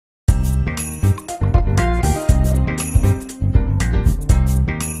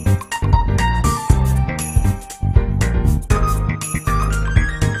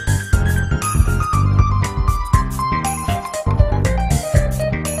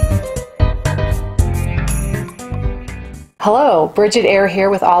Hello, Brigid here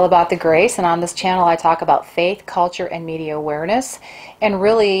with All About the Grace, and on this channel I talk about faith, culture, and media awareness. And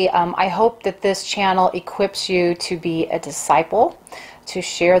really, I hope that this channel equips you to be a disciple, to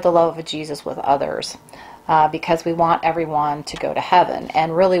share the love of Jesus with others, because we want everyone to go to heaven.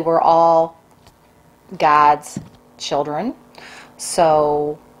 And really, we're all God's children,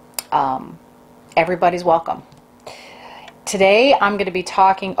 so everybody's welcome. Today I'm going to be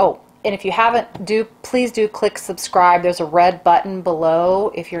talking, and if you haven't, please do click subscribe. There's a red button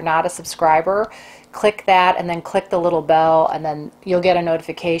below. If you're not a subscriber, click that and then click the little bell, and then you'll get a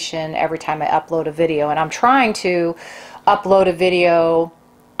notification every time I upload a video. And I'm trying to upload a video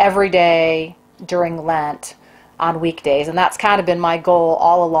every day during Lent on weekdays, and that's kind of been my goal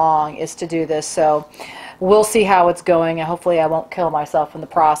all along, is to do this. So we'll see how it's going, and hopefully I won't kill myself in the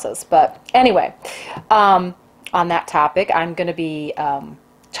process. But anyway, on that topic, I'm going to be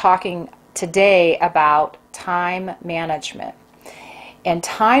talking today about time management. And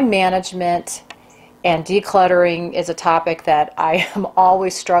time management and decluttering is a topic that I am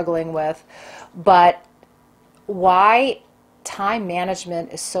always struggling with. But why time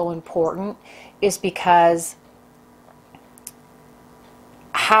management is so important is because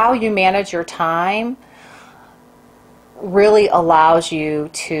how you manage your time really allows you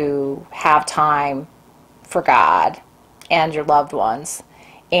to have time for God and your loved ones.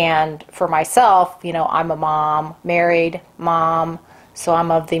 And for myself, you know, I'm a mom, married mom, so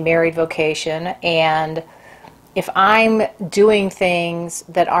I'm of the married vocation. And if I'm doing things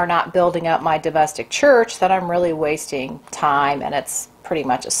that are not building up my domestic church, then I'm really wasting time, and it's pretty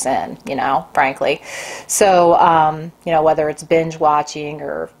much a sin, you know, frankly. So, you know, whether it's binge watching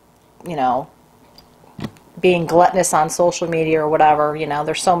or, you know, being gluttonous on social media or whatever, you know,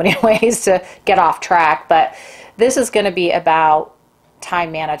 there's so many ways to get off track. But this is going to be about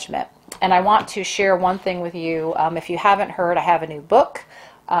time management. And I want to share one thing with you. If you haven't heard, I have a new book,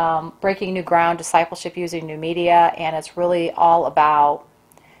 Breaking New Ground, Discipleship Using New Media, and it's really all about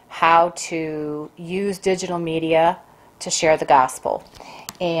how to use digital media to share the gospel.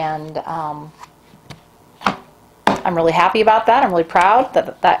 And I'm really happy about that. I'm really proud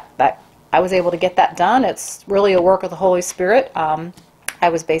that I was able to get that done. It's really a work of the Holy Spirit. I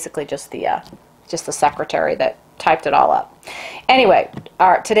was basically just the secretary that typed it all up. Anyway,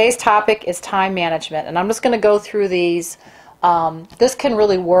 today's topic is time management, and I'm just going to go through these. This can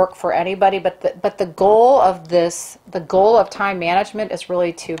really work for anybody, but the goal of this, the goal of time management, is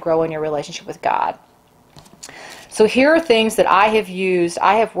really to grow in your relationship with God. So here are things that I have used.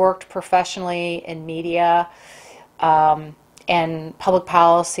 I have worked professionally in media and public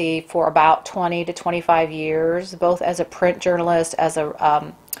policy for about 20 to 25 years, both as a print journalist, as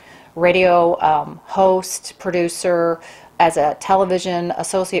a radio host, producer, as a television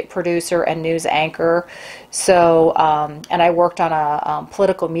associate producer and news anchor. So, and I worked on a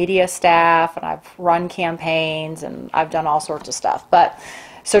political media staff, and I've run campaigns, and I've done all sorts of stuff. But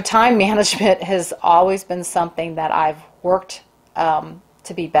so time management has always been something that I've worked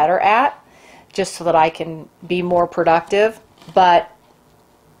to be better at, just so that I can be more productive. But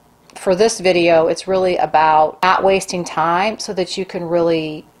for this video, it's really about not wasting time so that you can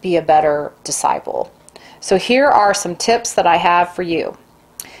really be a better disciple. So here are some tips that I have for you.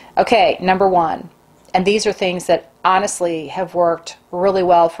 Okay, number one, and these are things that honestly have worked really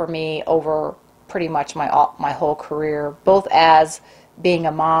well for me over pretty much my whole career, both as being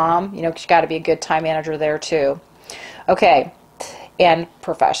a mom, you know, 'cause you got to be a good time manager there too. Okay, and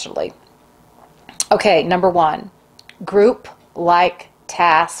professionally. Okay, number one, group like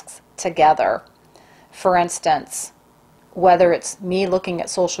tasks together. For instance, whether it's me looking at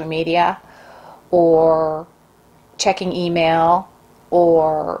social media or checking email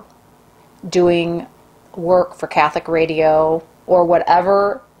or doing work for Catholic radio or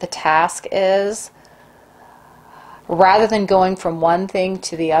whatever the task is, rather than going from one thing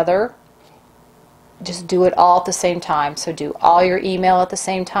to the other, just do it all at the same time. So do all your email at the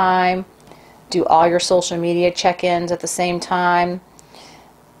same time, do all your social media check-ins at the same time.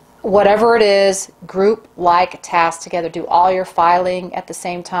 Whatever it is, group like tasks together. Do all your filing at the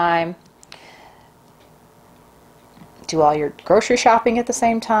same time. Do all your grocery shopping at the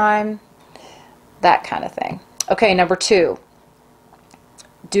same time. That kind of thing. Okay, number two,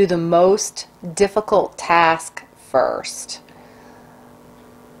 do the most difficult task first.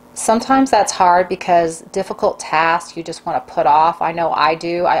 Sometimes that's hard because difficult tasks you just want to put off. I know I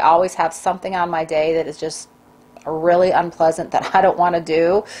do. I always have something on my day that is just really unpleasant that I don't want to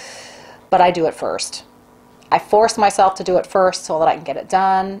do, but I do it first. I force myself to do it first so that I can get it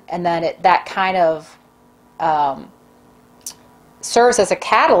done, and then that kind of serves as a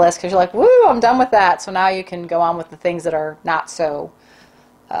catalyst because you're like, woo, I'm done with that. So now you can go on with the things that are not so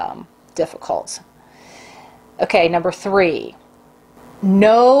difficult. Okay, number 3,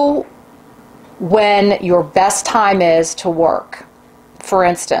 know when your best time is to work. For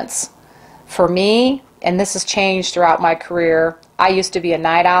instance, for me, and this has changed throughout my career, I used to be a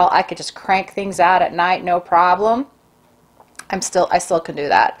night owl. I could just crank things out at night, no problem. I still can do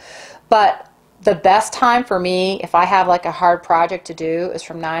that. But the best time for me, if I have like a hard project to do, is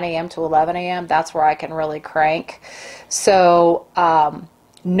from 9 a.m. to 11 a.m. That's where I can really crank. So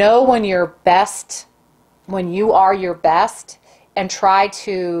know when you're best, when you are your best, and try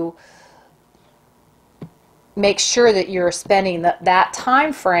to make sure that you're spending that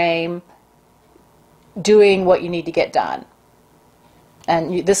time frame doing what you need to get done.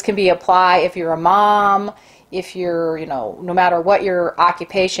 And this can be apply if you're a mom, if you're, no matter what your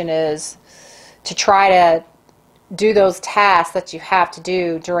occupation is, to try to do those tasks that you have to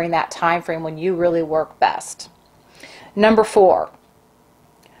do during that time frame when you really work best. Number 4,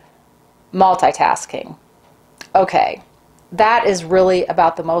 multitasking. Okay, that is really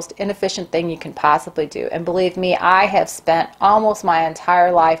about the most inefficient thing you can possibly do. And believe me, I have spent almost my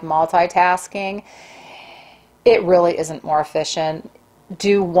entire life multitasking. It really isn't more efficient.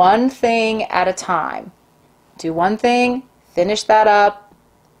 Do one thing at a time. Do one thing, finish that up,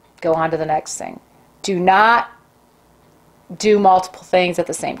 go on to the next thing. Do not do multiple things at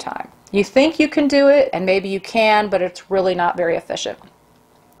the same time. You think you can do it, and maybe you can, but it's really not very efficient.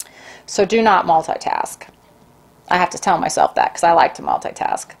 So do not multitask. I have to tell myself that because I like to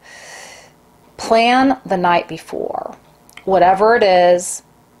multitask. Plan the night before. Whatever it is,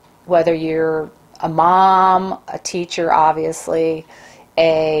 whether you're a mom, a teacher, obviously,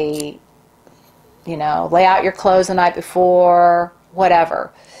 lay out your clothes the night before,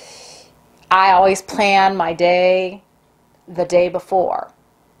 whatever. I always plan my day the day before.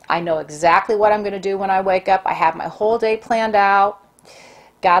 I know exactly what I'm going to do when I wake up. I have my whole day planned out.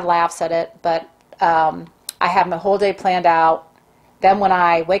 God laughs at it, but I have my whole day planned out. Then when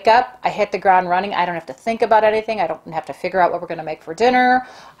I wake up, I hit the ground running. I don't have to think about anything. I don't have to figure out what we're going to make for dinner.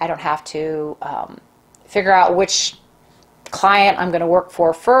 I don't have to figure out which client I'm going to work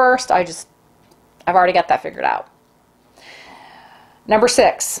for first. I've already got that figured out. Number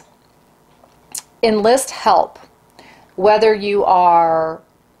 6, enlist help. Whether you are,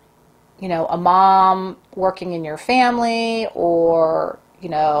 a mom working in your family, or,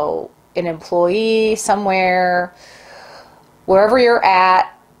 an employee somewhere, wherever you're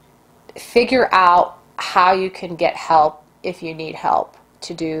at, figure out how you can get help if you need help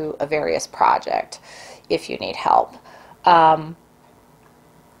to do a various project, if you need help.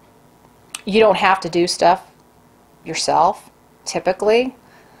 You don't have to do stuff yourself, typically.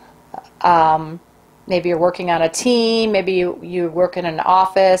 Maybe you're working on a team, maybe you work in an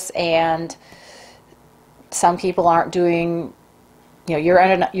office, and some people aren't doing,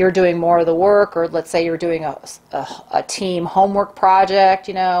 you're doing more of the work, or let's say you're doing a team homework project,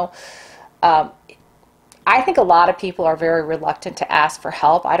 I think a lot of people are very reluctant to ask for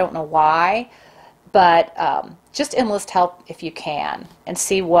help. I don't know why, but just enlist help if you can and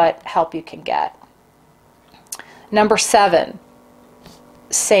see what help you can get. Number 7,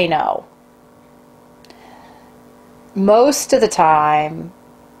 say no. Most of the time,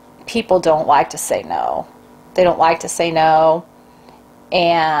 people don't like to say no. They don't like to say no,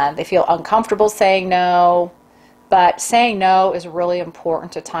 and they feel uncomfortable saying no, but saying no is really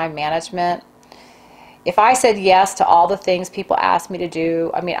important to time management. If I said yes to all the things people ask me to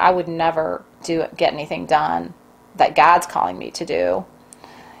do, I would never get anything done that God's calling me to do,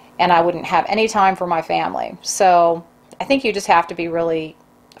 and I wouldn't have any time for my family. So I think you just have to be really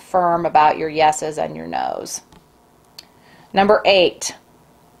firm about your yeses and your nos. Number 8,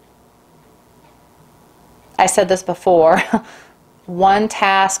 I said this before, one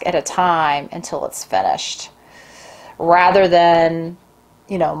task at a time until it's finished, rather than,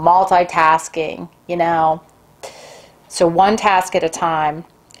 multitasking, So one task at a time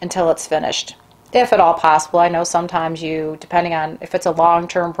until it's finished, if at all possible. I know sometimes depending on if it's a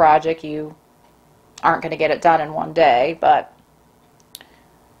long-term project, you aren't going to get it done in one day, but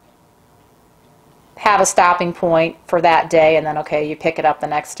have a stopping point for that day, and then, okay, you pick it up the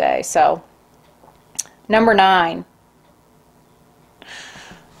next day. So, number 9.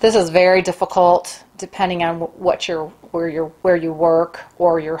 This is very difficult depending on where you work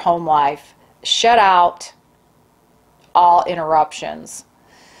or your home life. Shut out all interruptions.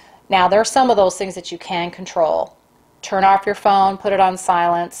 Now, there are some of those things that you can control. Turn off your phone, put it on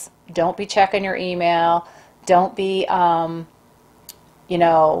silence. Don't be checking your email. Don't be,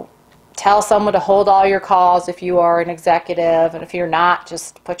 tell someone to hold all your calls if you are an executive, and if you're not,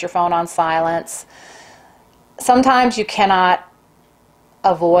 just put your phone on silence. Sometimes you cannot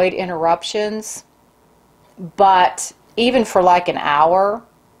avoid interruptions, but even for like an hour,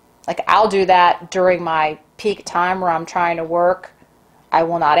 like I'll do that during my peak time where I'm trying to work. I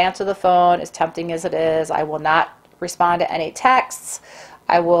will not answer the phone, as tempting as it is. I will not respond to any texts.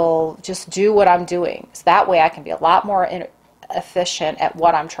 I will just do what I'm doing. So that way I can be a lot more efficient at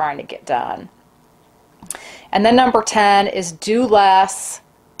what I'm trying to get done. And then number 10 is do less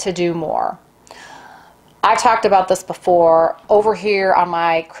to do more. I've talked about this before. Over here on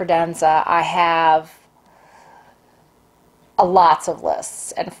my credenza, I have lots of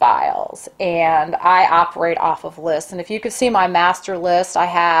lists and files, and I operate off of lists. And if you could see my master list, I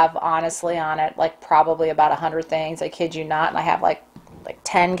have honestly on it like probably about 100 things. I kid you not. And I have like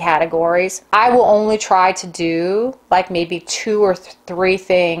 10 categories. I will only try to do like maybe 2 or 3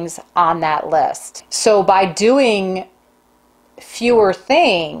 things on that list. So by doing fewer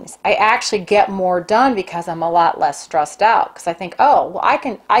things, I actually get more done because I'm a lot less stressed out, because I think, oh, well, I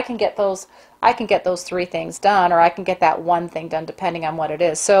can get those 3 things done, or I can get that 1 thing done, depending on what it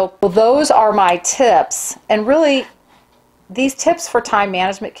is. So well, those are my tips. And really, these tips for time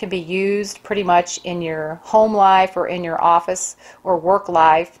management can be used pretty much in your home life or in your office or work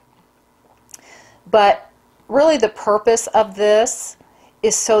life. But really the purpose of this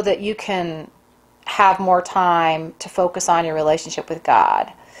is so that you can have more time to focus on your relationship with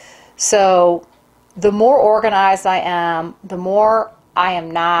God. So the more organized I am, the more I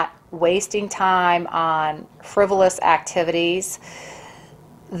am not wasting time on frivolous activities,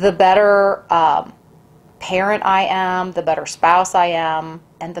 the better parent I am, the better spouse I am,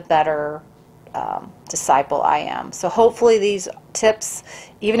 and the better disciple I am. So hopefully these tips,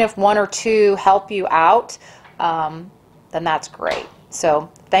 even if 1 or 2 help you out, then that's great.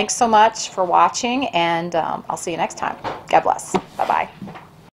 So thanks so much for watching, and I'll see you next time. God bless. Bye-bye.